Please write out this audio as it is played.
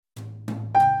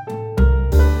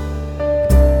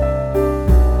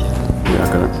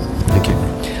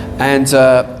And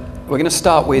we're going to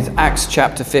start with Acts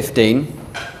chapter 15.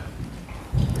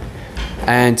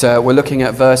 And we're looking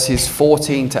at verses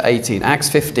 14 to 18. Acts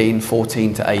 15,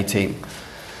 14 to 18.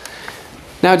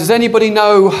 Now, does anybody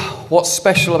know what's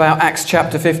special about Acts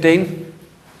chapter 15?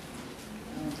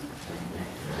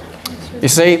 You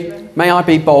see, may I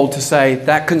be bold to say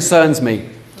that concerns me.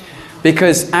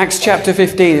 Because Acts chapter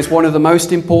 15 is one of the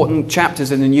most important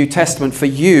chapters in the New Testament for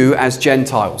you as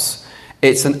Gentiles.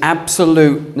 It's an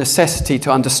absolute necessity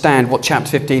to understand what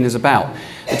chapter 15 is about.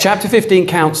 The chapter 15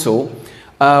 council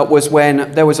was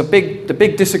when there was the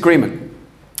big disagreement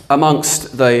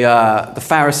amongst the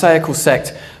Pharisaical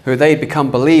sect, who they'd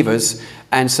become believers,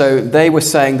 and so they were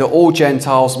saying that all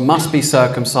Gentiles must be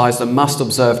circumcised and must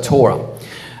observe Torah.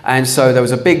 And so there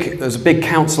was a big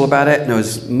council about it, and there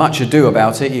was much ado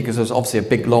about it because there was obviously a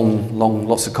big, long,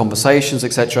 lots of conversations,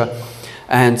 etc.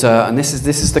 And this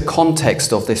is the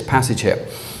context of this passage here.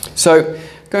 So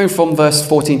going from verse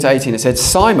 14 to 18, it said,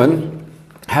 Simon,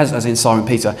 as in Simon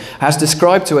Peter, has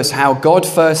described to us how God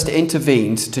first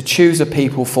intervened to choose a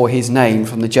people for his name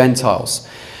from the Gentiles.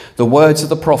 The words of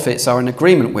the prophets are in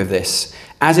agreement with this.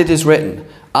 As it is written,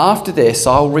 after this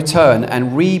I'll return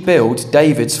and rebuild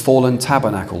David's fallen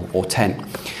tabernacle or tent.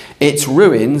 Its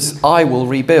ruins I will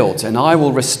rebuild, and I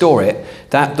will restore it,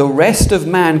 that the rest of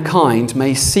mankind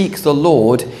may seek the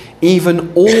Lord,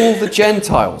 even all the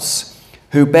Gentiles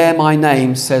who bear my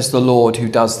name, says the Lord who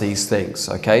does these things.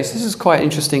 Okay, so this is quite an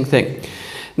interesting thing.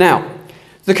 Now,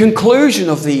 the conclusion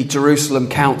of the Jerusalem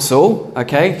Council,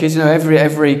 okay, because you know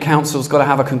every council's got to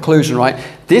have a conclusion, right?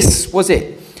 This was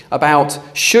it, about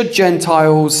should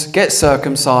Gentiles get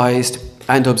circumcised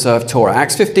and observe Torah.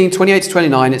 Acts 15, 28 to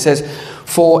 29, it says,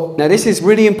 now this is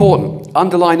really important,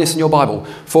 underline this in your Bible,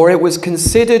 for it was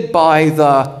considered by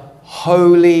the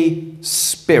Holy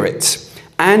Spirit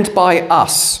and by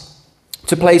us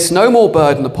to place no more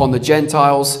burden upon the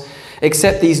Gentiles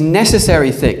except these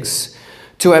necessary things,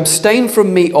 to abstain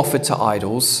from meat offered to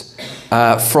idols,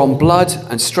 from blood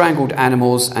and strangled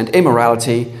animals and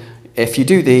immorality. If you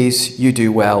do these, you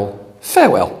do well.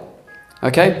 Farewell.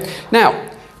 Okay? Now,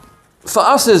 for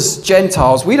us as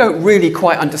Gentiles, we don't really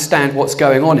quite understand what's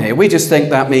going on here. We just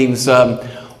think that means,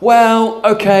 well,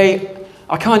 okay,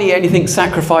 I can't eat anything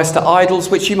sacrificed to idols,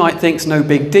 which you might think is no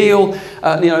big deal,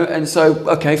 and so,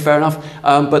 okay, fair enough.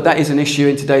 But that is an issue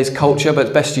in today's culture, but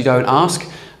it's best you don't ask.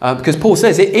 Because Paul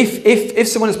says, if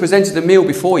someone has presented a meal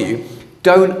before you,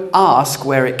 don't ask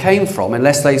where it came from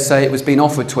unless they say it was being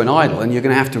offered to an idol, and you're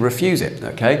going to have to refuse it,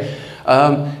 okay?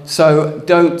 So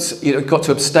got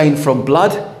to abstain from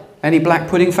blood. Any black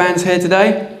pudding fans here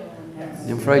today?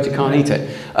 I'm afraid you can't eat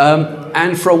it.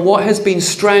 And from what has been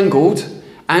strangled,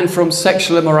 and from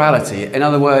sexual immorality. In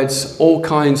other words, all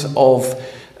kinds of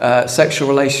sexual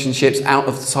relationships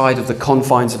outside of the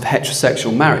confines of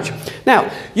heterosexual marriage.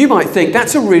 Now, you might think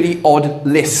that's a really odd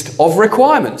list of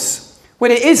requirements.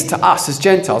 Well, it is to us as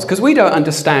Gentiles, because we don't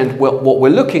understand what we're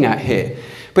looking at here.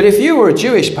 But if you were a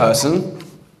Jewish person,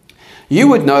 you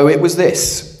would know it was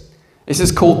this. This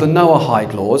is called the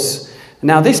Noahide Laws.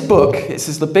 Now, this book, this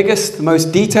is the biggest, the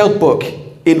most detailed book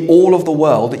in all of the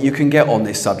world that you can get on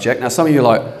this subject. Now, some of you are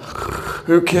like,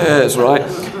 who cares, right?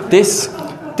 This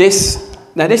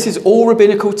is all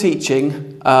rabbinical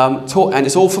teaching, and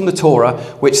it's all from the Torah,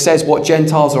 which says what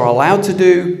Gentiles are allowed to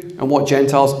do and what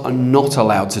Gentiles are not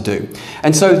allowed to do.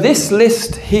 And so this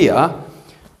list here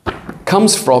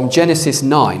comes from Genesis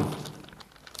 9.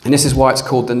 And this is why it's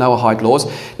called the Noahide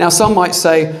Laws. Now, some might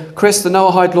say, Chris, the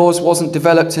Noahide Laws wasn't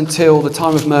developed until the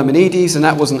time of Maimonides, and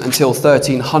that wasn't until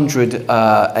 1300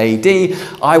 AD.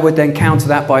 I would then counter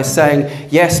that by saying,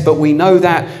 yes, but we know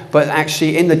that. But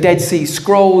actually, in the Dead Sea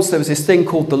Scrolls, there was this thing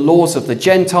called the Laws of the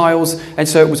Gentiles. And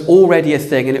so it was already a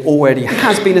thing, and it already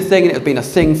has been a thing, and it has been a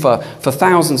thing for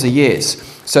thousands of years.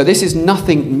 So this is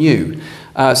nothing new.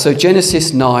 So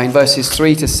Genesis 9, verses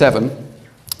 3 to 7.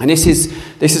 And this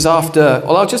is after,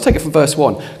 well, I'll just take it from verse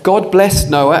 1. God blessed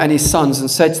Noah and his sons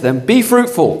and said to them, be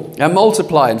fruitful and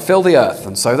multiply and fill the earth.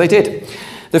 And so they did.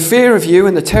 The fear of you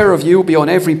and the terror of you will be on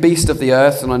every beast of the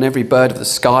earth and on every bird of the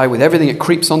sky, with everything that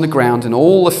creeps on the ground, and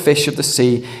all the fish of the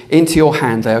sea. Into your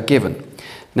hand they are given.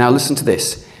 Now listen to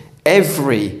this.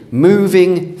 Every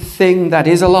moving thing that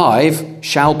is alive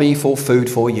shall be for food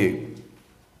for you.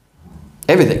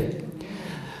 Everything.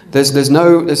 There's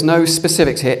no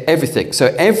specifics here, everything.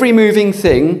 So every moving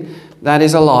thing that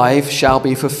is alive shall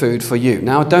be for food for you.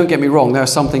 Now, don't get me wrong, there are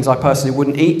some things I personally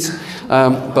wouldn't eat,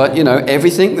 but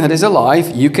everything that is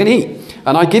alive you can eat.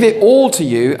 And I give it all to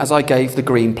you as I gave the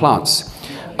green plants.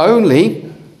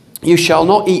 Only you shall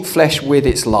not eat flesh with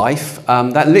its life.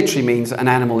 That literally means an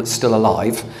animal that's still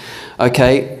alive.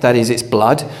 Okay, that is its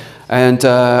blood. And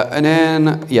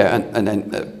then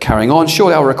carrying on,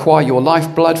 surely I'll require your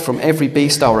lifeblood from every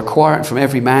beast. I'll require it from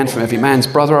every man's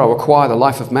brother. I'll require the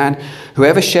life of man.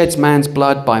 Whoever sheds man's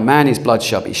blood, by man his blood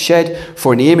shall be shed.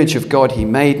 For in the image of God he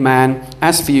made man.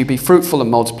 As for you, be fruitful and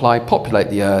multiply, populate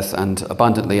the earth and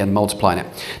abundantly and multiply in it.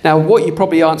 Now, what you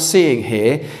probably aren't seeing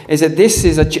here is that this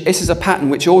is a pattern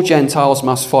which all Gentiles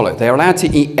must follow. They're allowed to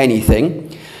eat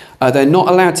anything. They're not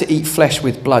allowed to eat flesh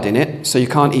with blood in it, so you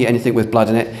can't eat anything with blood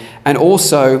in it. And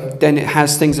also, then it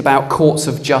has things about courts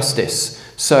of justice.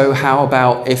 So how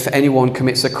about if anyone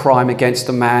commits a crime against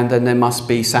a man, then there must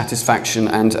be satisfaction.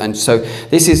 And so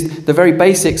this is the very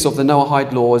basics of the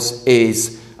Noahide laws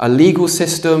is a legal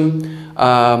system,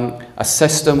 a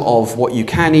system of what you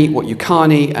can eat, what you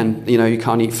can't eat, and you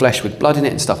can't eat flesh with blood in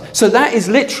it and stuff. So that is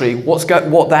literally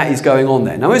what that is going on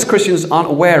there. Now, most Christians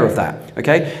aren't aware of that.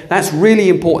 Okay, that's really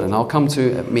important, and I'll come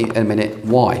to in a minute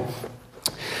why.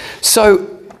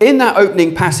 So in that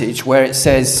opening passage where it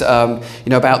says,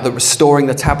 about the restoring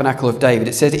the Tabernacle of David,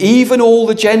 it says, even all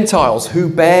the Gentiles who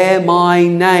bear my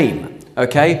name.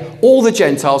 Okay, all the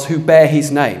Gentiles who bear his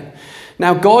name.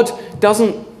 Now,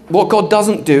 what God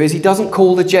doesn't do is he doesn't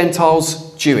call the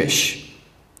Gentiles Jewish.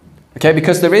 Okay,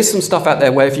 because there is some stuff out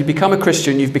there where if you become a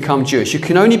Christian, you've become Jewish. You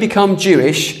can only become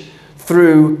Jewish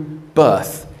through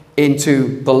birth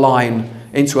into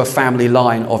a family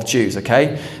line of Jews.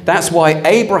 Okay, that's why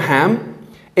Abraham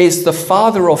is the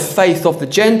father of faith of the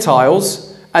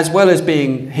Gentiles, as well as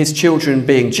being his children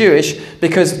being Jewish,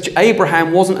 because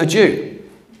Abraham wasn't a Jew.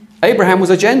 Abraham was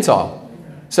a Gentile.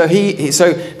 So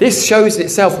this shows in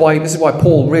itself why this is why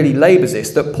Paul really labours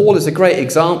this, that Paul is a great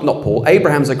example,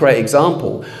 Abraham's a great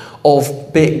example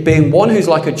of being one who's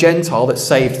like a Gentile that's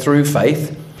saved through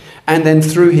faith, and then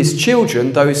through his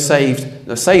children, those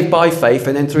saved by faith,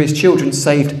 and then through his children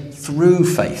saved through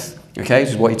faith. Okay,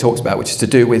 this is what he talks about, which is to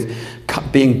do with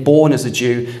being born as a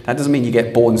Jew. That doesn't mean you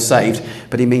get born saved,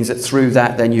 but he means that through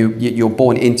that then you're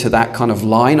born into that kind of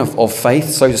line of faith,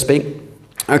 so to speak.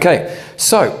 Okay,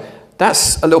 so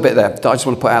that's a little bit there that I just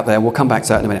want to put out there. We'll come back to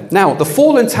that in a minute. Now, the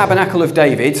fallen Tabernacle of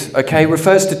David, okay,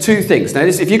 refers to two things. Now,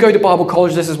 if you go to Bible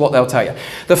college, this is what they'll tell you.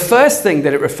 The first thing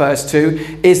that it refers to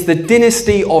is the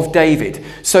dynasty of David.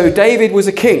 So David was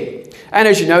a king. And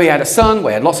as you know, he had a son. Well,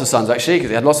 he had lots of sons, actually,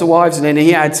 because he had lots of wives. And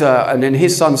then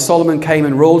his son Solomon came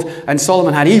and ruled. And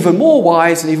Solomon had even more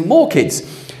wives and even more kids.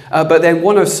 But then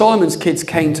one of Solomon's kids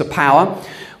came to power.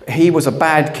 He was a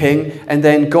bad king, and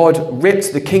then God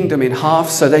ripped the kingdom in half.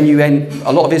 So then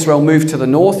a lot of Israel moved to the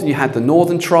north, and you had the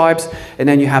northern tribes, and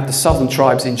then you had the southern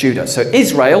tribes in Judah. So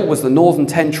Israel was the northern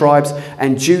 10 tribes,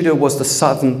 and Judah was the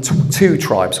southern 2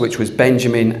 tribes, which was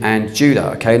Benjamin and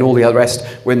Judah. Okay, and all the other rest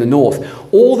were in the north.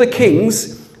 All the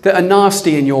kings that are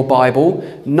nasty in your Bible,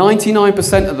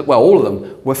 99% of all of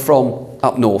them were from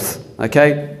up north.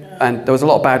 Okay. And there was a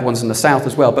lot of bad ones in the south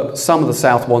as well, but some of the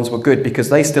south ones were good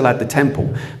because they still had the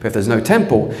temple. But if there's no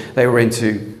temple, they were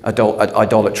into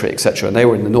idolatry, etc. And they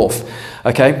were in the north.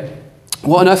 Okay,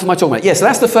 what on earth am I talking about? Yeah, so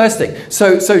that's the first thing.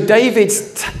 So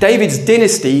David's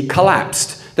dynasty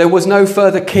collapsed. There was no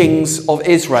further kings of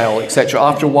Israel, etc.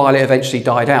 After a while, it eventually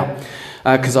died out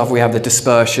because we have the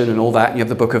dispersion and all that. And you have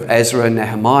the book of Ezra and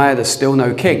Nehemiah. There's still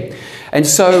no king, and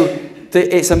so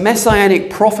it's a messianic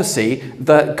prophecy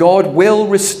that God will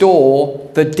restore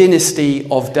the dynasty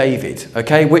of David,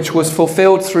 okay, which was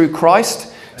fulfilled through Christ.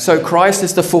 So Christ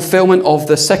is the fulfillment of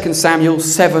the 2 Samuel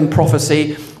 7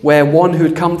 prophecy, where one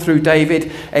who'd come through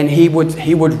David and he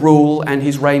would rule and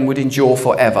his reign would endure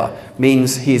forever.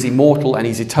 Means he is immortal and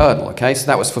he's eternal, okay? So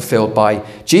that was fulfilled by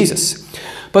Jesus.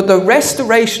 But the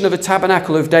restoration of the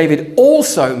Tabernacle of David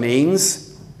also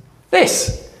means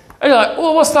this. And you're like,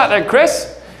 well, what's that then,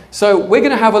 Chris? So we're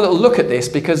going to have a little look at this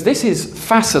because this is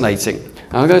fascinating.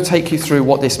 And I'm going to take you through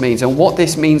what this means and what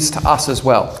this means to us as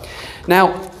well.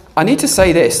 Now, I need to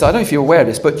say this. I don't know if you're aware of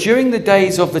this, but during the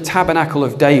days of the Tabernacle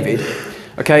of David,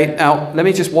 okay, now let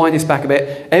me just wind this back a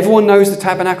bit. Everyone knows the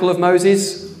Tabernacle of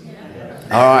Moses? Yeah.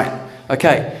 All right.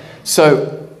 Okay.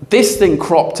 So this thing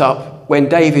cropped up when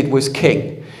David was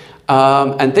king.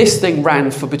 And this thing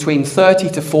ran for between 30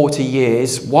 to 40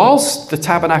 years whilst the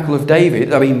Tabernacle of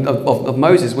David, of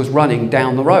Moses, was running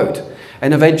down the road.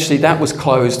 And eventually that was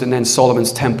closed, and then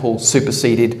Solomon's temple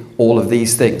superseded all of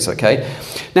these things, okay?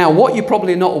 Now, what you're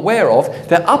probably not aware of,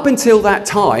 that up until that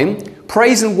time,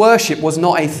 praise and worship was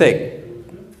not a thing.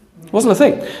 It wasn't a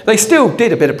thing. They still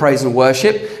did a bit of praise and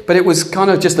worship, but it was kind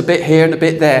of just a bit here and a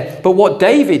bit there. But what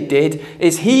David did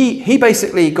is he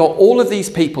basically got all of these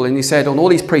people and he said, on all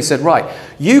these priests, said, right,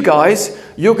 you guys,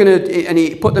 you're going to, and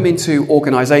he put them into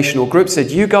organizational groups,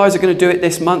 said, you guys are going to do it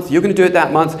this month, you're going to do it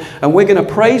that month, and we're going to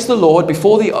praise the Lord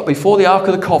before the Ark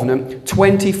of the Covenant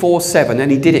 24/7. And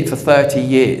he did it for 30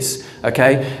 years.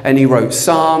 Okay, and he wrote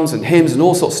psalms and hymns and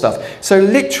all sorts of stuff. So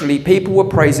literally people were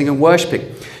praising and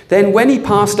worshipping. Then when he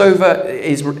passed over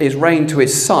his reign to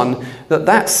his son,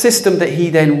 that system that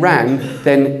he then ran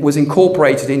then was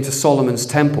incorporated into Solomon's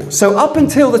temple. So up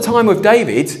until the time of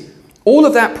David, all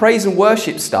of that praise and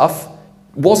worship stuff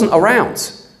wasn't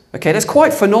around. Okay, that's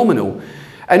quite phenomenal.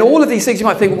 And all of these things you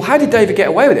might think, well, how did David get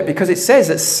away with it? Because it says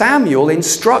that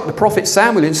the prophet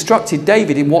Samuel instructed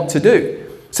David in what to do.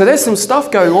 So there's some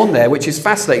stuff going on there which is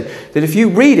fascinating, that if you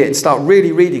read it and start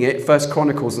really reading it, First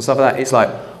Chronicles and stuff like that, it's like,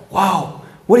 wow,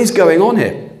 what is going on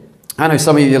here? I know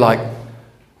some of you are like,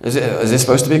 is this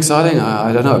supposed to be exciting?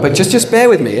 I don't know. But just bear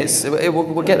with me.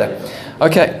 We'll get there.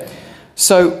 Okay.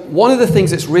 So one of the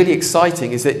things that's really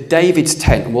exciting is that David's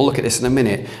tent, and we'll look at this in a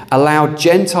minute, allowed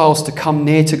Gentiles to come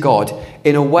near to God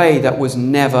in a way that was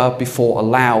never before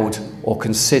allowed or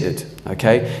considered.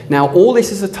 Okay? Now, all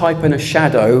this is a type and a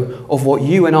shadow of what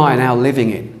you and I are now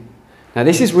living in. Now,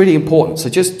 this is really important, so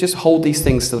just hold these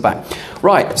things to the back.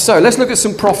 Right, so let's look at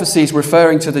some prophecies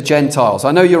referring to the Gentiles.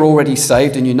 I know you're already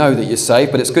saved and you know that you're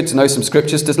saved, but it's good to know some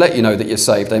scriptures to let you know that you're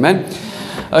saved. Amen?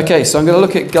 Okay, so I'm going to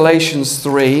look at Galatians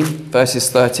 3, verses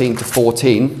 13 to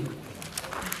 14.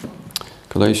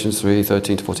 Galatians 3,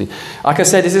 13 to 14. Like I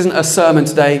said, this isn't a sermon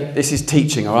today, this is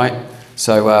teaching, all right?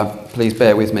 So please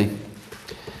bear with me.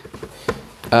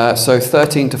 So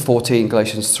 13 to 14,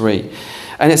 Galatians 3.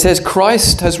 And it says,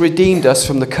 Christ has redeemed us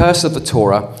from the curse of the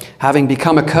Torah, having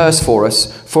become a curse for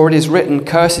us, for it is written,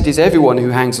 cursed is everyone who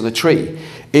hangs on a tree,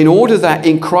 in order that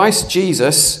in Christ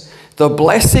Jesus the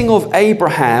blessing of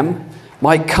Abraham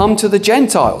might come to the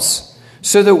Gentiles,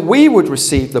 so that we would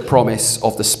receive the promise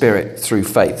of the Spirit through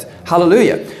faith.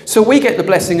 Hallelujah. So we get the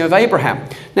blessing of Abraham.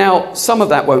 Now, some of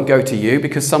that won't go to you,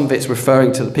 because some of it's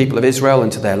referring to the people of Israel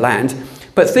and to their land.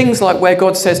 But things like where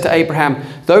God says to Abraham,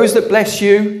 those that bless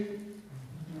you,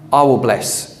 I will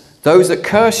bless. Those that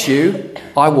curse you,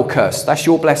 I will curse. That's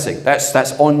your blessing.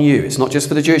 That's on you. It's not just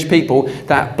for the Jewish people.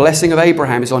 That blessing of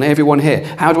Abraham is on everyone here.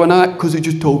 How do I know that? Because it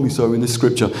just told me so in the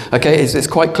scripture. Okay, it's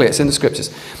quite clear. It's in the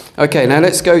scriptures. Okay, now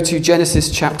let's go to Genesis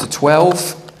chapter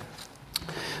 12.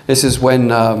 This is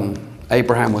when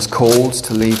Abraham was called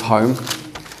to leave home.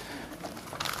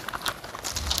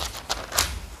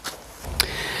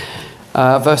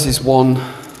 Verses 1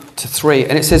 to 3.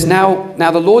 And it says, Now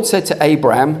the Lord said to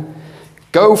Abraham,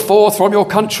 go forth from your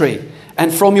country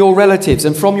and from your relatives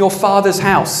and from your father's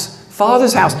house.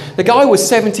 Father's house. The guy was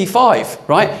 75,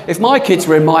 right? If my kids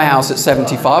were in my house at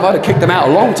 75, I'd have kicked them out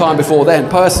a long time before then,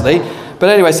 personally. But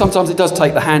anyway, sometimes it does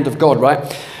take the hand of God,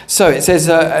 right? So it says,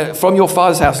 from your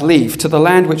father's house, leave to the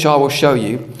land which I will show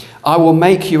you. I will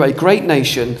make you a great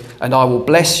nation, and I will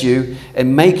bless you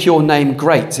and make your name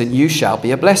great, and you shall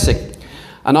be a blessing.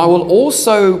 And I will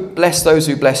also bless those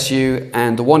who bless you,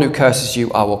 and the one who curses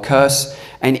you I will curse.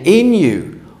 And in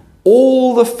you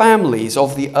all the families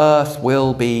of the earth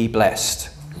will be blessed.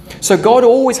 So God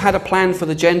always had a plan for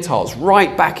the Gentiles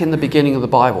right back in the beginning of the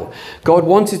Bible. God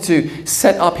wanted to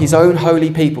set up his own holy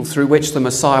people through which the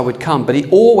Messiah would come, but he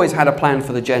always had a plan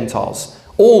for the Gentiles.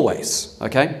 Always.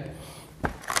 Okay?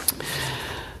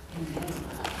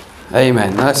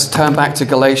 Amen. Let's turn back to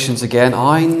Galatians again.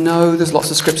 I know there's lots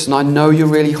of scriptures and I know you're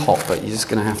really hot, but you're just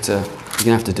going to have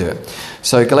to do it.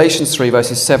 So Galatians 3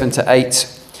 verses 7 to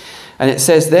 8. And it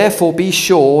says, therefore be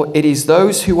sure it is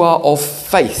those who are of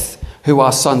faith who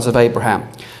are sons of Abraham.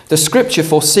 The scripture,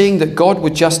 foreseeing that God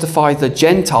would justify the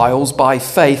Gentiles by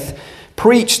faith,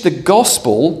 preached the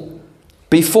gospel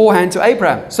beforehand to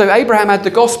Abraham. So Abraham had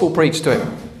the gospel preached to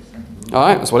him. All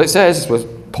right, that's what it says.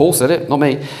 Paul said it, not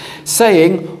me.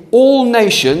 Saying, all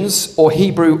nations, or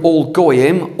Hebrew, all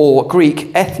goyim, or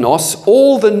Greek, ethnos,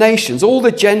 all the nations, all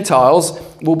the Gentiles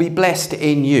will be blessed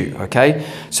in you. Okay?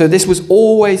 So this was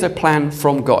always a plan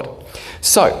from God.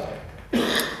 So,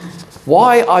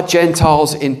 why are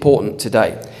Gentiles important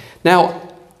today? Now,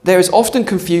 there is often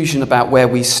confusion about where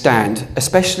we stand,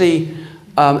 especially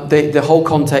the whole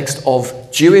context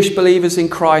of Jewish believers in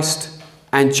Christ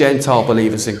and Gentile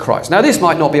believers in Christ. Now, this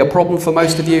might not be a problem for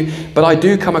most of you, but I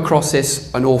do come across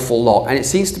this an awful lot, and it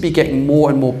seems to be getting more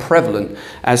and more prevalent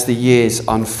as the years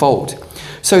unfold.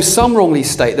 So some wrongly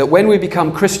state that when we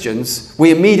become Christians,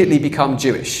 we immediately become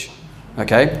Jewish.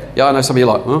 Okay? Yeah, I know some of you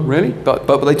are like, oh, really? But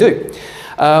they do.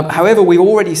 However, we've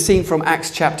already seen from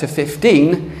Acts chapter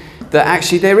 15 that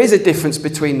actually there is a difference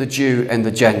between the Jew and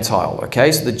the Gentile.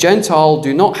 Okay, so the Gentile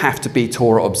do not have to be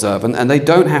Torah observant, and they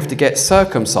don't have to get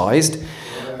circumcised.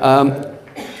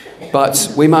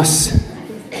 But we must...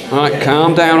 All right,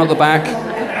 calm down at the back.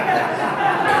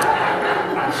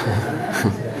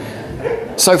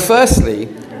 So firstly,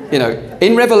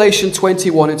 in Revelation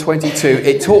 21 and 22,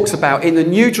 it talks about in the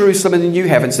New Jerusalem and the new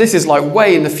heavens. This is like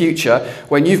way in the future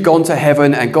when you've gone to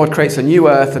heaven and God creates a new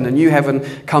earth and a new heaven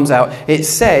comes out. It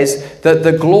says that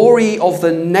the glory of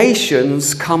the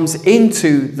nations comes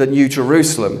into the New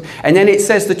Jerusalem. And then it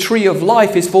says the tree of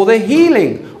life is for the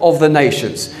healing of the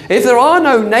nations. If there are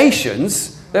no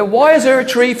nations, then why is there a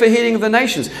tree for healing of the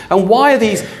nations? And why are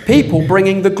these people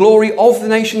bringing the glory of the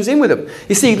nations in with them?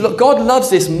 You see, look, God loves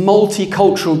this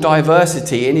multicultural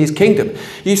diversity in his kingdom.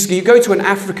 You go to an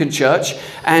African church,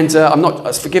 and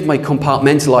forgive my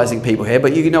compartmentalizing people here,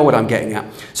 but you know what I'm getting at.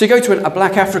 So you go to a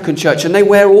black African church, and they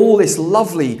wear all this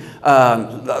lovely,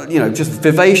 just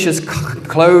vivacious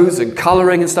clothes and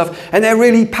colouring and stuff, and they're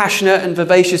really passionate and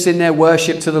vivacious in their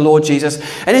worship to the Lord Jesus.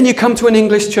 And then you come to an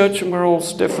English church, and we're all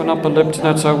stiff and upper-lipped, and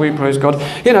that's how we praise God.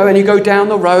 And you go down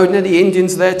the road, and the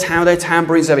Indians, their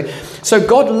tambourines, everything. So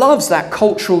God loves that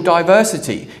cultural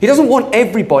diversity. He doesn't want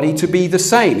everybody to be the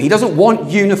same. He doesn't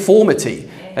want uniformity.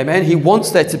 Amen. He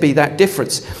wants there to be that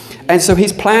difference. And so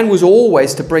his plan was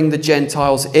always to bring the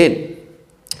Gentiles in.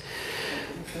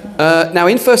 Now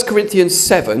in 1 Corinthians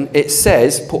 7, it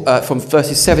says, from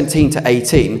verses 17 to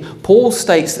 18, Paul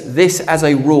states this as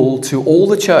a rule to all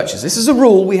the churches. This is a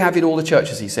rule we have in all the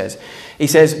churches, he says. He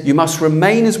says, you must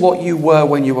remain as what you were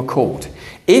when you were called.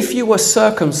 If you were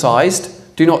circumcised,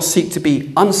 do not seek to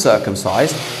be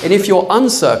uncircumcised. And if you're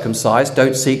uncircumcised,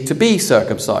 don't seek to be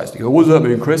circumcised. You go, what does that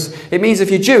mean, Chris? It means if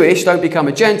you're Jewish, don't become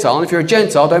a Gentile. And if you're a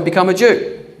Gentile, don't become a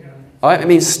Jew. All right? It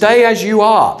means stay as you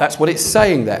are. That's what it's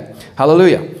saying there.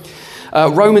 Hallelujah.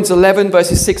 Romans 11,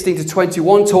 verses 16 to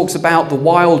 21 talks about the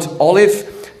wild olive.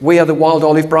 We are the wild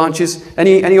olive branches.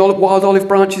 Any wild olive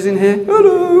branches in here?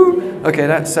 Hello. Okay,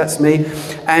 that's me.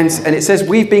 And it says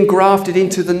we've been grafted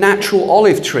into the natural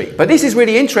olive tree. But this is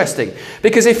really interesting,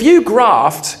 because if you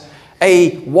graft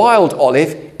a wild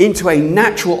olive into a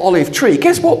natural olive tree,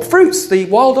 guess what fruits the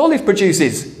wild olive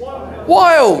produces?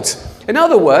 Wild. In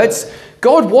other words,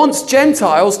 God wants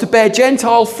Gentiles to bear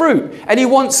Gentile fruit, and he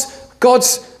wants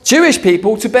God's Jewish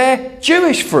people to bear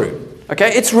Jewish fruit.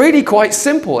 Okay, it's really quite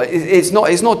simple. It's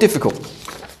not difficult.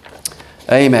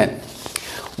 Amen.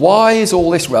 Why is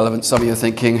all this relevant? Some of you are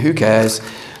thinking, who cares?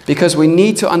 Because we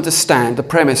need to understand the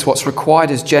premise, what's required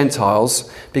as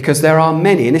Gentiles, because there are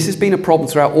many, and this has been a problem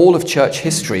throughout all of church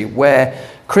history, where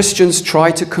Christians try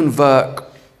to convert,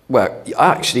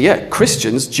 Gentile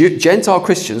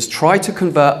Christians try to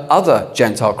convert other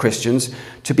Gentile Christians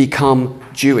to become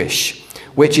Jewish,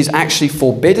 which is actually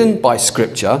forbidden by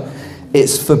Scripture.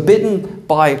 It's forbidden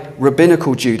by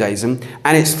rabbinical Judaism,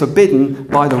 and it's forbidden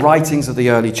by the writings of the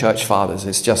early church fathers.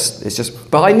 It's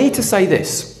just. But I need to say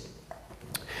this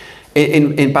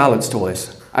in balance to all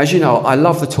this. As you know, I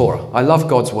love the Torah. I love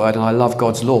God's word, and I love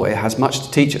God's law. It has much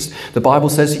to teach us. The Bible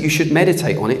says that you should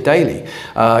meditate on it daily.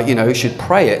 You should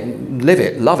pray it, live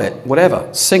it, love it, whatever,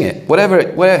 sing it,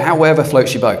 however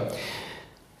floats your boat.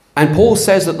 And Paul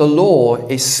says that the law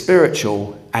is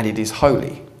spiritual and it is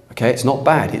holy. Okay, it's not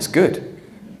bad, it's good.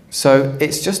 So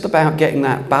it's just about getting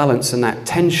that balance and that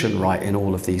tension right in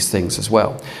all of these things as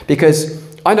well. Because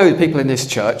I know people in this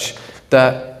church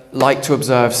that like to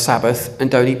observe Sabbath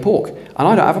and don't eat pork. And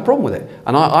I don't have a problem with it.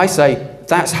 And I say,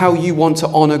 that's how you want to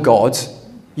honour God,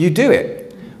 you do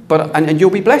it. And you'll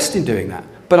be blessed in doing that.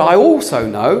 But I also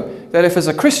know that if there's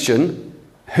a Christian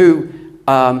who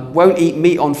won't eat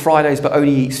meat on Fridays but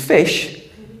only eats fish,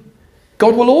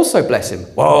 God will also bless him.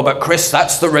 Well, but Chris,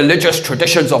 that's the religious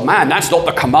traditions of man. That's not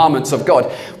the commandments of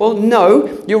God. Well,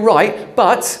 no, you're right.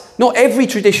 But not every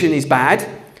tradition is bad.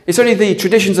 It's only the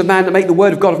traditions of man that make the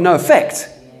word of God of no effect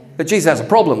that Jesus has a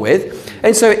problem with.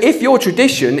 And so if your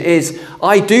tradition is,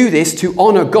 I do this to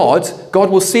honour God, God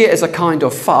will see it as a kind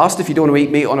of fast if you don't want to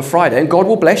eat meat on a Friday, and God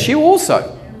will bless you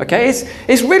also. Okay,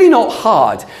 it's really not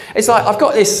hard. It's like I've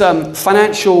got this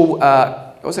financial...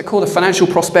 what's it called? A Financial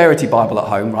Prosperity Bible at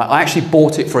home, right? I actually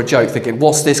bought it for a joke, thinking,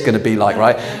 what's this going to be like,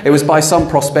 right? It was by some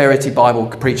prosperity Bible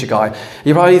preacher guy.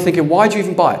 You're probably thinking, why did you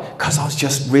even buy it? Because I was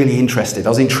just really interested. I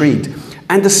was intrigued.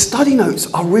 And the study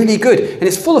notes are really good. And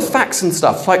it's full of facts and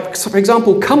stuff. Like, so for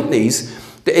example, companies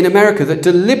in America that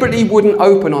deliberately wouldn't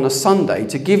open on a Sunday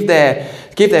to give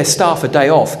their staff a day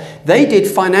off, they did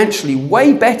financially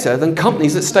way better than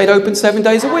companies that stayed open 7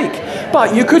 days a week.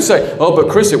 But you could say, oh,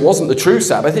 but Chris, it wasn't the true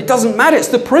Sabbath. It doesn't matter. It's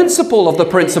the principle of the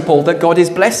principle that God is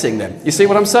blessing them. You see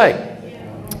what I'm saying?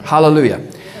 Hallelujah.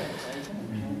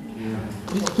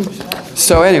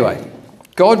 So anyway,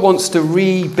 God wants to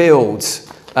rebuild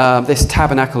this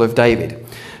Tabernacle of David.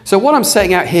 So what I'm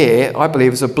setting out here, I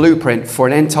believe, is a blueprint for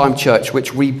an end-time church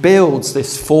which rebuilds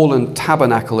this fallen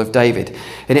Tabernacle of David.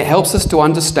 And it helps us to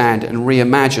understand and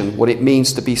reimagine what it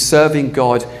means to be serving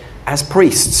God as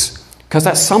priests. Because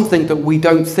that's something that we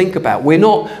don't think about. We're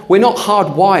not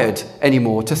hardwired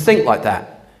anymore to think like that.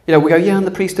 You know, we go, yeah, I'm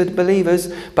the priesthood of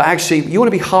believers. But actually, you want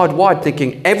to be hardwired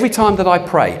thinking, every time that I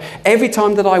pray, every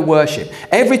time that I worship,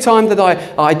 every time that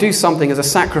I do something as a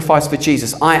sacrifice for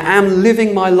Jesus, I am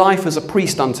living my life as a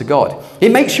priest unto God.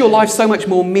 It makes your life so much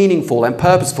more meaningful and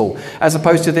purposeful, as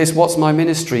opposed to this, what's my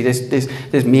ministry?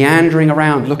 This meandering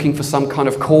around looking for some kind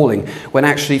of calling, when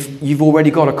actually you've already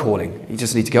got a calling. You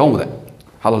just need to get on with it.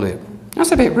 Hallelujah.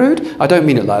 That's a bit rude. I don't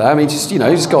mean it like that. I mean, just, you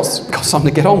just got something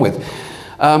to get on with.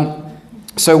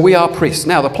 So we are priests.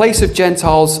 Now, the place of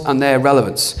Gentiles and their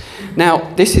relevance.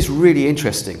 Now, this is really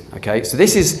interesting, okay? So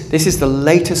this is the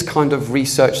latest kind of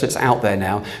research that's out there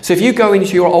now. So if you go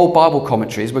into your old Bible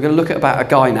commentaries, we're going to look at about a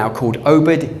guy now called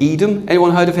Obed-Edom.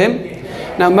 Anyone heard of him?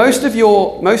 Now, most of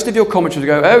your commentaries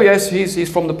go, oh yes,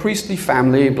 he's from the priestly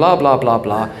family, blah, blah, blah,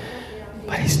 blah.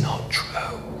 But it's not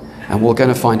true. And we're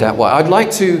going to find out why. I'd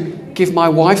like to give my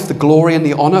wife the glory and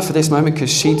the honor for this moment,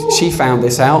 because she found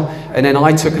this out, and then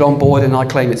I took it on board and I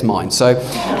claim it's mine. So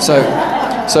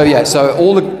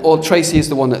Tracy is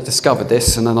the one that discovered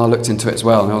this, and then I looked into it as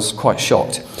well, and I was quite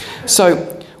shocked.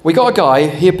 So we got a guy.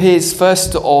 He appears he's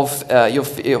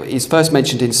first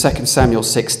mentioned in 2 Samuel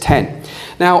 6:10.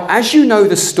 Now, as you know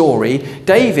the story,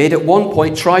 David at one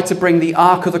point tried to bring the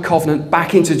Ark of the Covenant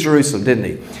back into Jerusalem, didn't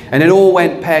he? And it all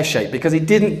went pear-shaped because he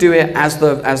didn't do it as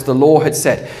the law had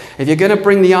said. If you're going to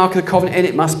bring the Ark of the Covenant in,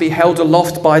 it must be held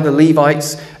aloft by the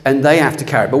Levites, and they have to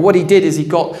carry it. But what he did is I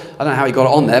don't know how he got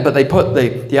it on there, but they put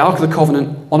the Ark of the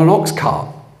Covenant on an ox cart.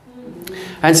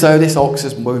 And so this ox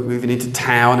is moving into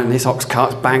town, and this ox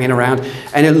cart's banging around,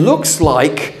 and it looks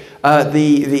like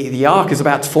the ark is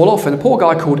about to fall off, and a poor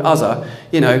guy called Uzzah,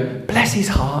 bless his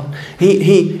heart,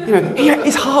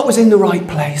 his heart was in the right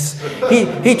place.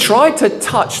 He tried to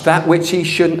touch that which he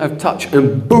shouldn't have touched,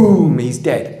 and boom, he's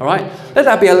dead. All right, let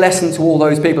that be a lesson to all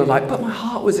those people like, but my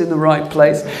heart was in the right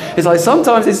place. It's like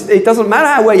sometimes it doesn't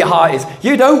matter where your heart is.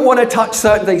 You don't want to touch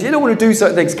certain things. You don't want to do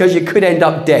certain things because you could end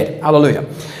up dead. Hallelujah.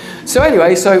 So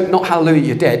anyway, not hallelujah,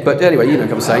 you're dead, but anyway, you know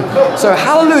what I'm saying. So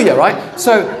hallelujah, right?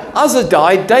 So Uzzah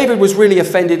died. David was really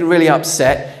offended and really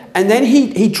upset. And then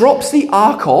he drops the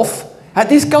ark off at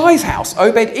this guy's house,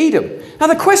 Obed-Edom. Now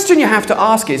the question you have to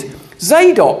ask is,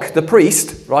 Zadok, the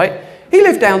priest, right? He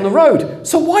lived down the road.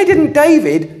 So why didn't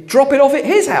David drop it off at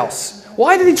his house?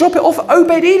 Why did he drop it off at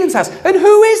Obed-Edom's house? And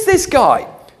who is this guy?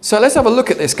 So let's have a look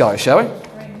at this guy, shall we?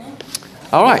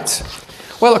 All right.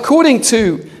 Well, according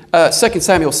to 2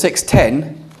 Samuel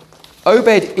 6:10,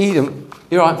 Obed-Edom,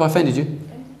 you're right, have I offended you?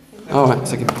 All right,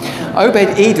 second.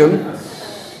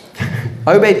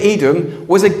 Obed-Edom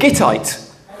was a Gittite,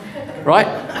 right?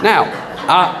 Now,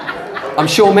 I'm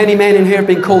sure many men in here have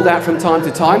been called out from time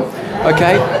to time,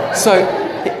 okay? So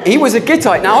he was a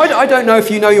Gittite. Now, I don't know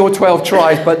if you know your 12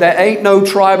 tribes, but there ain't no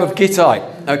tribe of Gittite,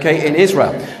 okay, in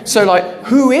Israel. So,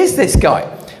 who is this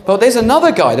guy? Well, there's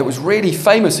another guy that was really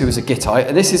famous who was a Gittite,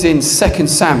 and this is in 2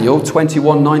 Samuel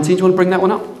 21:19. Do you want to bring that one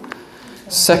up?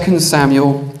 2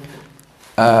 Samuel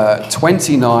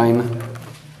 29,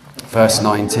 verse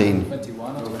 19.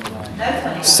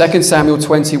 2 Samuel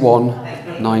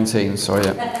 21:19. Sorry,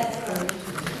 yeah.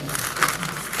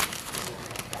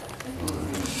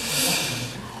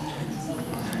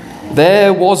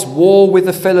 There was war with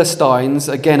the Philistines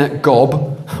again at Gob.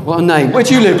 What a name. Where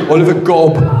do you live? I live at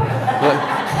Gob.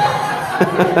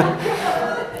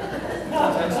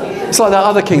 It's like that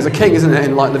other king's a king, isn't it,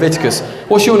 in Leviticus?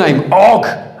 What's your name? Og.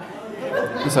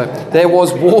 So there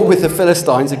was war with the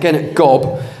Philistines again at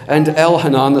Gob, and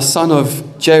Elhanan, the son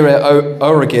of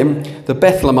Jeroboam, the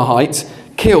Bethlehemite,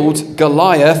 killed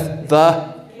Goliath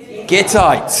the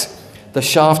Gittite, the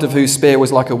shaft of whose spear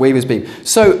was like a weaver's beam.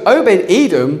 So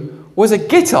Obed-Edom was a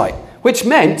Gittite, which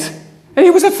meant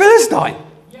he was a Philistine.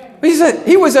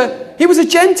 He was a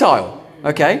Gentile.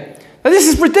 Okay. Now this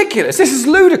is ridiculous. This is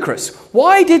ludicrous.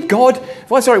 Why did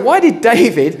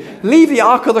David leave the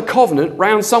Ark of the Covenant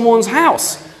round someone's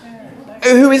house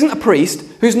who isn't a priest,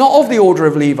 who's not of the order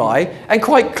of Levi, and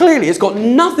quite clearly has got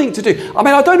nothing to do? I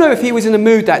mean, I don't know if he was in the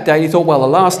mood that day and he thought, well, the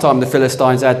last time the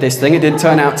Philistines had this thing, it didn't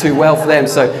turn out too well for them,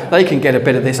 so they can get a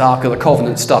bit of this Ark of the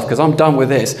Covenant stuff because I'm done with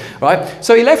this, right?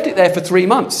 So he left it there for 3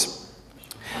 months.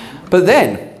 But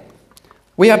then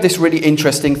we have this really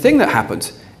interesting thing that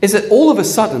happened. Is that all of a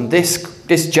sudden this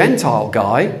Gentile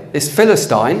guy, this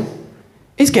Philistine,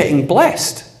 is getting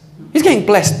blessed. He's getting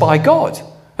blessed by God. I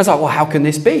was like, well, how can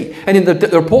this be? And in the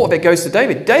report of it goes to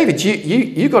David. David,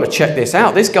 you got to check this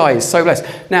out. This guy is so blessed.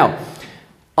 Now,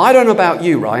 I don't know about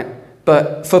you, right?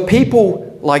 But for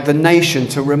people like the nation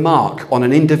to remark on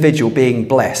an individual being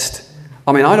blessed,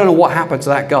 I mean, I don't know what happened to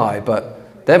that guy,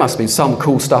 but there must have been some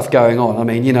cool stuff going on. I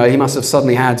mean, he must have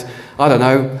suddenly had, I don't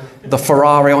know, the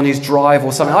Ferrari on his drive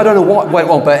or something. I don't know what went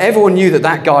on, but everyone knew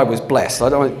that guy was blessed. I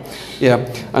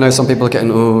know some people are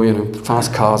getting,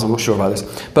 fast cars. I'm not sure about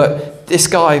this. But this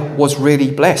guy was really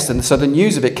blessed. And so the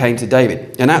news of it came to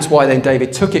David. And that's why then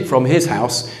David took it from his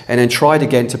house and then tried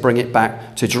again to bring it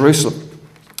back to Jerusalem.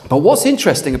 But what's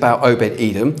interesting about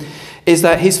Obed-Edom is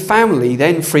that his family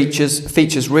then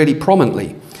features really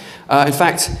prominently. In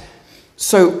fact,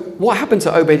 so what happened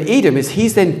to Obed-Edom is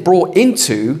he's then brought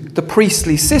into the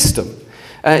priestly system.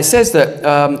 It says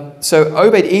that, so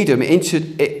Obed-Edom,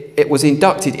 it was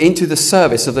inducted into the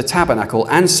service of the tabernacle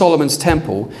and Solomon's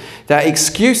temple that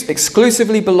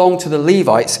exclusively belonged to the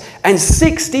Levites, and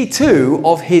 62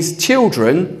 of his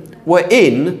children were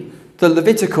in the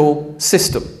Levitical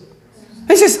system.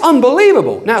 This is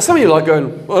unbelievable. Now, some of you are like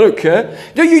going, I don't care.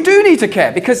 No, you do need to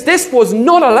care, because this was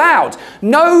not allowed.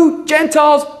 No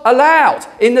Gentiles allowed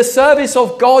in the service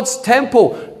of God's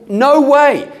temple. No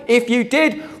way. If you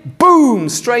did, boom,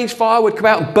 strange fire would come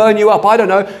out and burn you up. I don't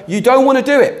know. You don't want to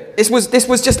do it. This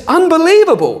was just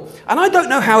unbelievable. And I don't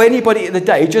know how anybody in the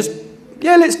day just,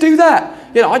 let's do that.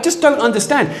 I just don't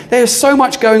understand. There's so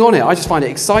much going on here. I just find it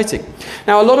exciting.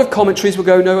 Now, a lot of commentaries will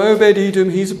go, no, Obed-Edom,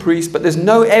 he's a priest, but there's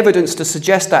no evidence to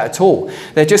suggest that at all.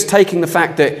 They're just taking the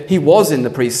fact that he was in the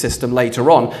priest system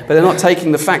later on, but they're not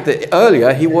taking the fact that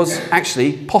earlier he was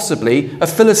actually possibly a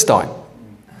Philistine.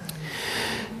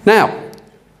 Now,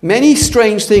 many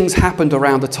strange things happened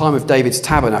around the time of David's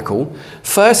tabernacle.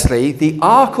 Firstly, the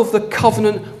Ark of the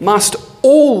Covenant must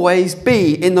always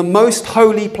be in the most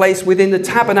holy place within the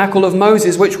tabernacle of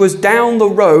Moses, which was down the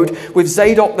road with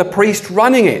Zadok the priest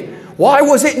running it. Why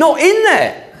was it not in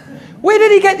there? Where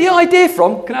did he get the idea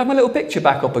from? Can I have my little picture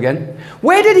back up again?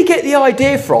 Where did he get the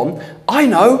idea from? I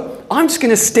know, I'm just going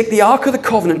to stick the Ark of the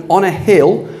Covenant on a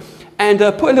hill and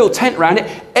put a little tent around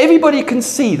it. Everybody can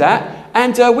see that,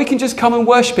 and we can just come and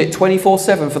worship it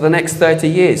 24/7 for the next 30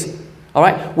 years. All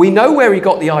right, we know where he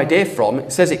got the idea from.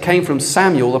 It says it came from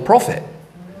Samuel the prophet.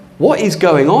 What is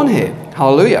going on here?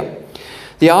 Hallelujah.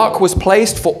 The ark was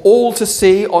placed for all to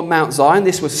see on Mount Zion.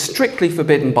 This was strictly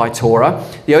forbidden by Torah.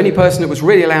 The only person that was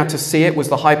really allowed to see it was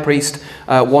the high priest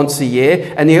once a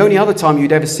year. And the only other time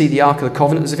you'd ever see the Ark of the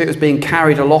Covenant is if it was being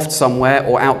carried aloft somewhere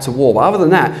or out to war. But other than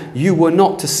that, you were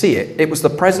not to see it. It was the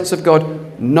presence of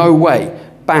God. No way.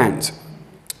 Banned.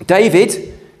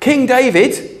 David, King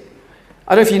David,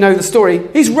 I don't know if you know the story,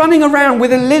 he's running around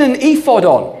with a linen ephod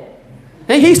on.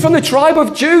 He's from the tribe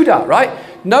of Judah, right?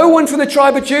 No one from the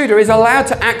tribe of Judah is allowed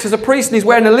to act as a priest, and he's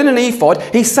wearing a linen ephod.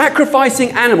 He's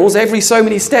sacrificing animals every so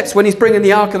many steps when he's bringing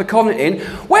the Ark of the Covenant in.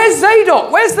 Where's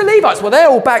Zadok? Where's the Levites? Well, they're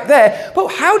all back there. But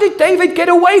how did David get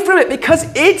away from it? Because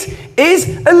it is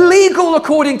illegal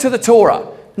according to the Torah.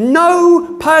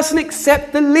 No person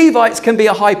except the Levites can be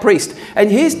a high priest.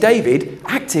 And here's David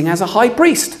acting as a high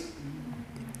priest.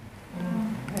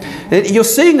 You're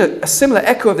seeing a similar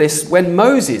echo of this when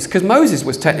Moses, because Moses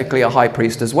was technically a high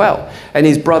priest as well, and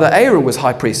his brother Aaron was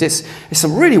high priest. It's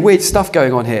some really weird stuff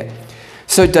going on here.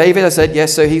 So David, I said,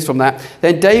 yes, so he's from that.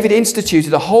 Then David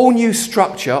instituted a whole new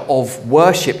structure of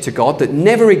worship to God that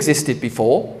never existed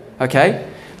before, okay?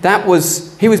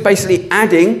 He was basically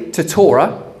adding to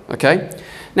Torah, okay?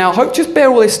 Now, just bear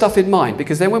all this stuff in mind,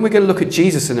 because then when we're going to look at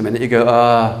Jesus in a minute, you go,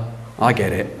 I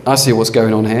get it. I see what's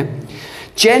going on here.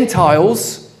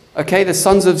 Gentiles, okay, the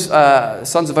sons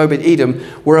of Obed-Edom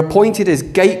were appointed as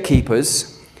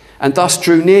gatekeepers and thus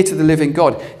drew near to the living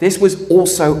God. This was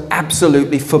also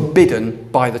absolutely forbidden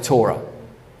by the Torah,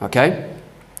 okay?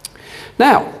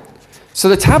 Now, so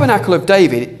the Tabernacle of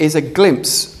David is a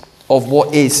glimpse of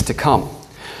what is to come.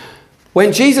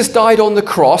 When Jesus died on the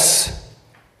cross,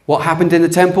 what happened in the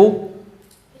temple?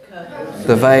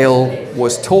 The veil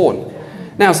was torn.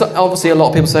 Now, so obviously a lot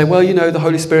of people say, well, the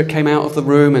Holy Spirit came out of the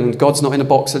room and God's not in a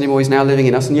box anymore, he's now living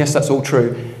in us. And yes, that's all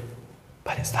true.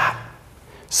 But it's that.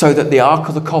 So that the Ark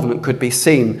of the Covenant could be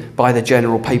seen by the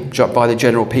general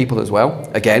people as well.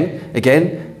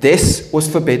 Again, this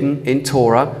was forbidden in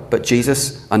Torah, but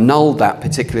Jesus annulled that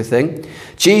particular thing.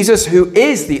 Jesus, who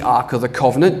is the Ark of the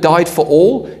Covenant, died for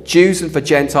all, Jews and for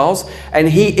Gentiles, and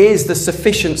he is the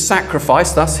sufficient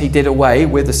sacrifice. Thus, he did away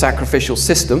with the sacrificial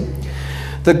system.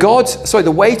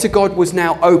 The way to God was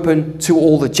now open to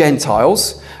all the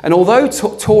Gentiles. And although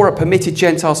Torah permitted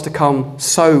Gentiles to come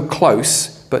so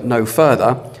close, but no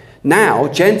further, now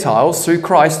Gentiles through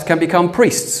Christ can become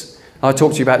priests. I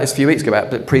talked to you about this a few weeks ago,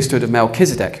 about the priesthood of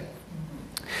Melchizedek.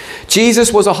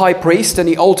 Jesus was a high priest, and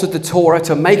he altered the Torah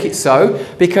to make it so,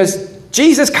 because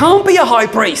Jesus can't be a high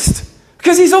priest.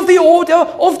 Because he's of the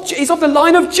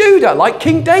line of Judah, like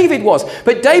King David was.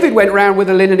 But David went around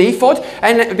with a linen ephod,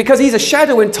 and because he's a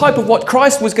shadow and type of what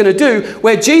Christ was going to do,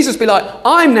 where Jesus be like,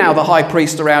 I'm now the high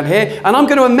priest around here, and I'm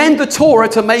going to amend the Torah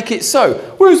to make it so.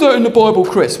 Where's that in the Bible,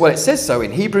 Chris? Well, it says so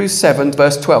in Hebrews 7,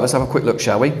 verse 12. Let's have a quick look,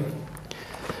 shall we?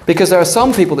 Because there are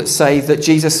some people that say that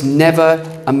Jesus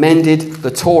never amended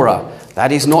the Torah.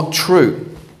 That is not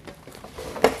true.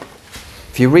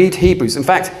 If you read Hebrews, in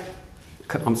fact,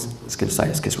 I'm just going to say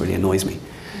this because it really annoys me.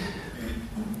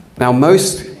 Now,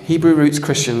 most Hebrew roots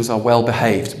Christians are well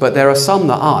behaved, but there are some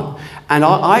that aren't. And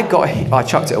I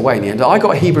chucked it away in the end. I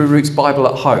got a Hebrew roots Bible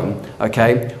at home,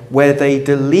 okay, where they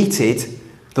deleted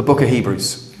the book of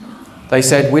Hebrews. They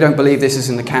said, we don't believe this is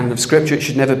in the canon of Scripture. It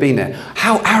should never be there.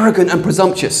 How arrogant and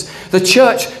presumptuous. The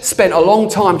church spent a long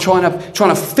time trying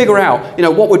to figure out,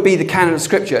 what would be the canon of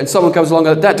Scripture. And someone comes along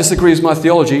and goes, that disagrees with my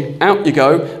theology. Out you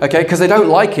go, okay? Because they don't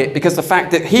like it, because the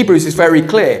fact that Hebrews is very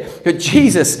clear that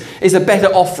Jesus is a better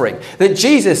offering, that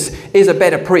Jesus is a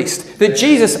better priest, that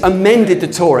Jesus amended the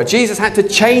Torah. Jesus had to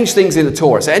change things in the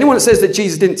Torah. So anyone that says that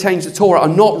Jesus didn't change the Torah are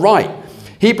not right.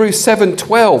 Hebrews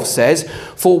 7:12 says,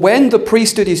 for when the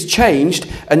priesthood is changed,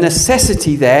 a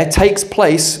necessity there takes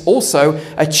place, also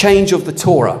a change of the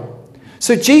Torah.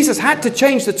 So Jesus had to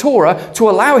change the Torah to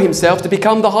allow himself to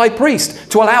become the high priest,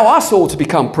 to allow us all to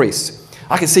become priests.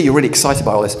 I can see you're really excited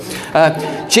by all this.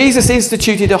 Jesus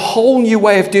instituted a whole new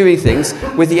way of doing things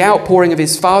with the outpouring of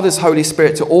his Father's Holy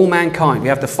Spirit to all mankind. We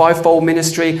have the fivefold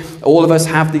ministry. All of us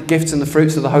have the gifts and the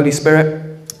fruits of the Holy Spirit.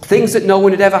 Things that no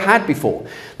one had ever had before.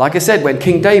 Like I said, when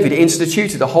King David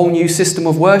instituted a whole new system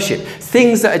of worship.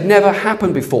 Things that had never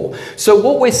happened before. So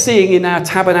what we're seeing in our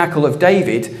Tabernacle of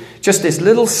David, just this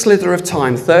little slither of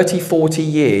time, 30, 40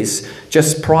 years,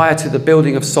 just prior to the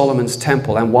building of Solomon's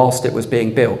temple and whilst it was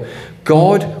being built,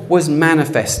 God was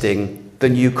manifesting the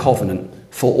new covenant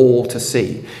for all to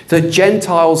see. The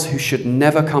Gentiles who should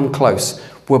never come close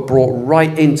were brought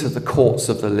right into the courts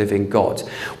of the living God,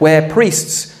 where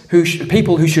priests,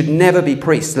 people who should never be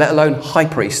priests, let alone high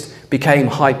priest, became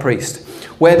high priest.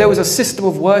 Where there was a system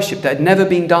of worship that had never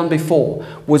been done before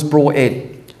was brought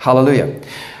in. Hallelujah.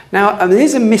 Now,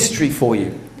 here's a mystery for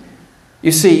you.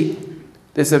 You see,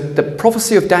 there's the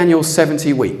prophecy of Daniel's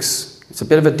 70 weeks. It's a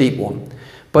bit of a deep one.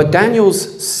 But Daniel's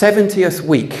 70th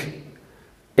week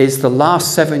is the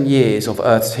last 7 years of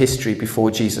Earth's history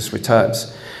before Jesus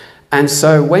returns. And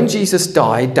so when Jesus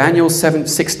died, Daniel's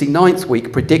 69th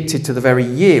week predicted to the very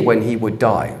year when he would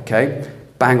die. Okay?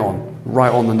 Bang on,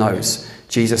 right on the nose.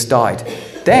 Jesus died.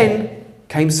 Then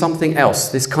came something else,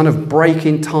 this kind of break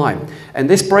in time. And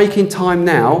this break in time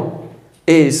now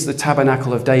is the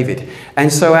Tabernacle of David.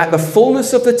 And so at the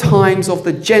fullness of the times of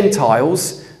the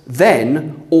Gentiles,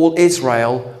 then all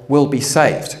Israel will be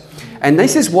saved. And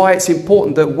this is why it's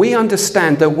important that we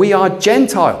understand that we are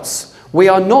Gentiles. We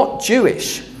are not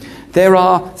Jewish. There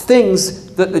are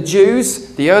things that the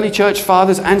Jews, the early church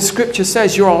fathers, and Scripture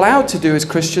says you're allowed to do as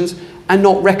Christians and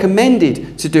not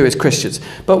recommended to do as Christians.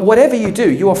 But whatever you do,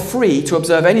 you are free to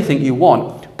observe anything you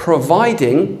want,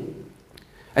 providing,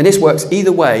 and this works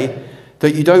either way,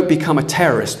 that you don't become a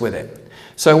terrorist with it.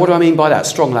 So what do I mean by that?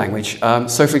 Strong language.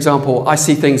 So for example, I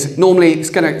see things, normally it's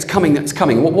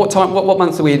coming. What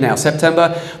month are we in now?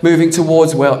 September, moving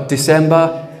towards,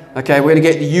 December. Okay, we're going to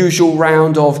get the usual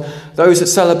round of those that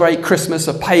celebrate Christmas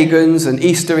are pagans and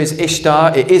Easter is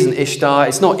Ishtar. It isn't Ishtar.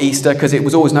 It's not Easter because it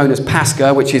was always known as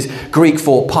Pascha, which is Greek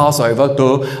for Passover.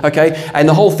 Duh. Okay, and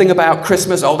the whole thing about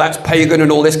Christmas, that's pagan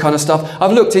and all this kind of stuff.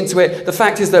 I've looked into it. The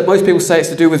fact is that most people say it's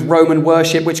to do with Roman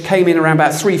worship, which came in around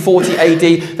about 340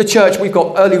 AD. The church, we've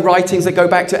got early writings that go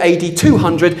back to AD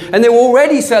 200, and they were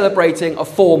already celebrating a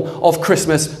form of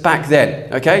Christmas back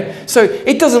then. Okay, so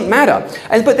it doesn't matter.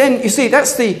 But then you see,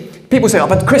 people say,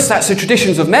 but Chris, that's the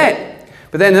traditions of men.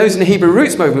 But then those in the Hebrew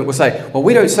roots movement will say, well,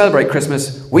 we don't celebrate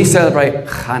Christmas, we celebrate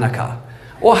Hanukkah.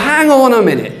 Well, hang on a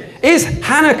minute. Is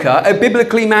Hanukkah a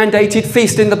biblically mandated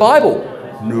feast in the Bible?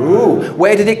 No.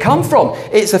 Where did it come from?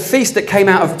 It's a feast that came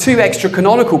out of 2 extra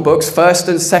canonical books, 1st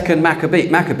and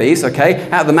 2nd Maccabees, okay?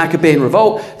 Out of the Maccabean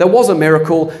revolt. There was a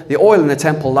miracle. The oil in the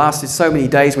temple lasted so many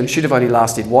days when it should have only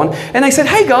lasted 1. And they said,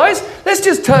 hey guys, let's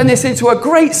just turn this into a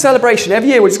great celebration. Every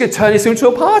year we're just going to turn this into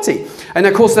a party. And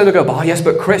of course then they'll go, yes,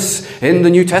 but Chris, in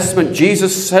the New Testament,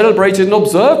 Jesus celebrated and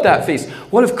observed that feast.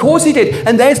 Well, of course he did.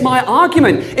 And there's my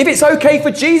argument. If it's okay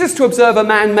for Jesus to observe a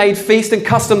man-made feast and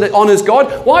custom that honors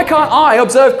God, why can't I observe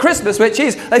observe Christmas, which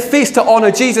is a feast to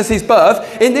honour Jesus'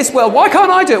 birth in this world. Why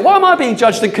can't I do it? Why am I being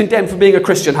judged and condemned for being a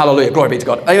Christian? Hallelujah. Glory be to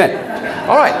God. Amen.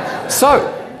 All right.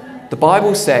 So, the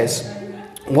Bible says,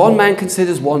 one man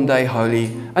considers one day holy,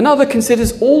 another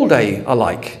considers all day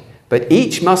alike, but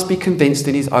each must be convinced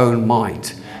in his own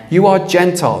mind. You are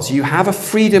Gentiles. You have a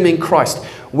freedom in Christ.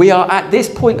 We are at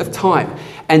this point of time,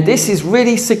 and this is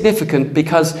really significant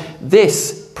because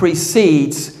this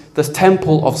precedes the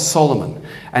Temple of Solomon.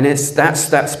 And that's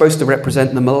supposed to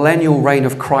represent the millennial reign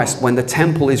of Christ when the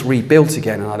temple is rebuilt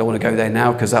again. And I don't want to go there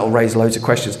now because that will raise loads of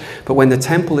questions. But when the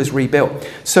temple is rebuilt.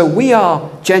 So we are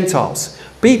Gentiles.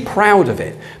 Be proud of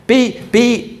it.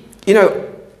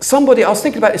 Somebody, I was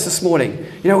thinking about this morning.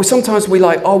 Sometimes we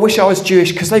I wish I was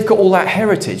Jewish because they've got all that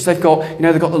heritage. They've got,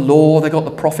 they've got the law, they've got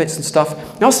the prophets and stuff.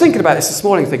 And I was thinking about this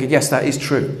morning, thinking, yes, that is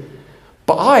true.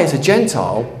 But I, as a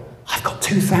Gentile, I've got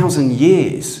 2,000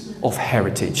 years of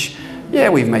heritage. Yeah,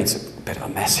 we've made a bit of a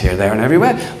mess here, there and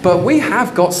everywhere. But we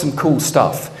have got some cool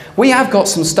stuff. We have got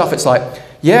some stuff. It's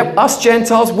yeah, us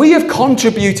Gentiles, we have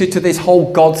contributed to this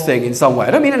whole God thing in some way.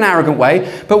 I don't mean in an arrogant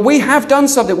way, but we have done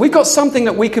something. We've got something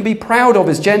that we can be proud of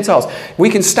as Gentiles. We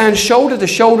can stand shoulder to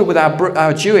shoulder with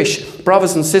our Jewish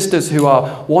brothers and sisters who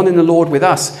are one in the Lord with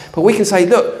us. But we can say,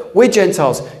 look, we're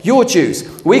Gentiles, you're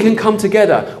Jews. We can come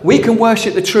together. We can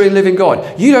worship the true and living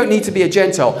God. You don't need to be a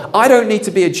Gentile. I don't need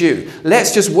to be a Jew.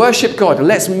 Let's just worship God. And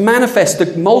let's manifest the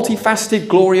multifaceted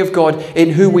glory of God in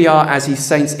who we are as his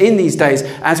saints in these days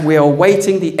as we are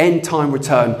awaiting the end time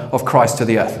return of Christ to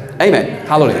the earth. Amen.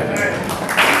 Hallelujah.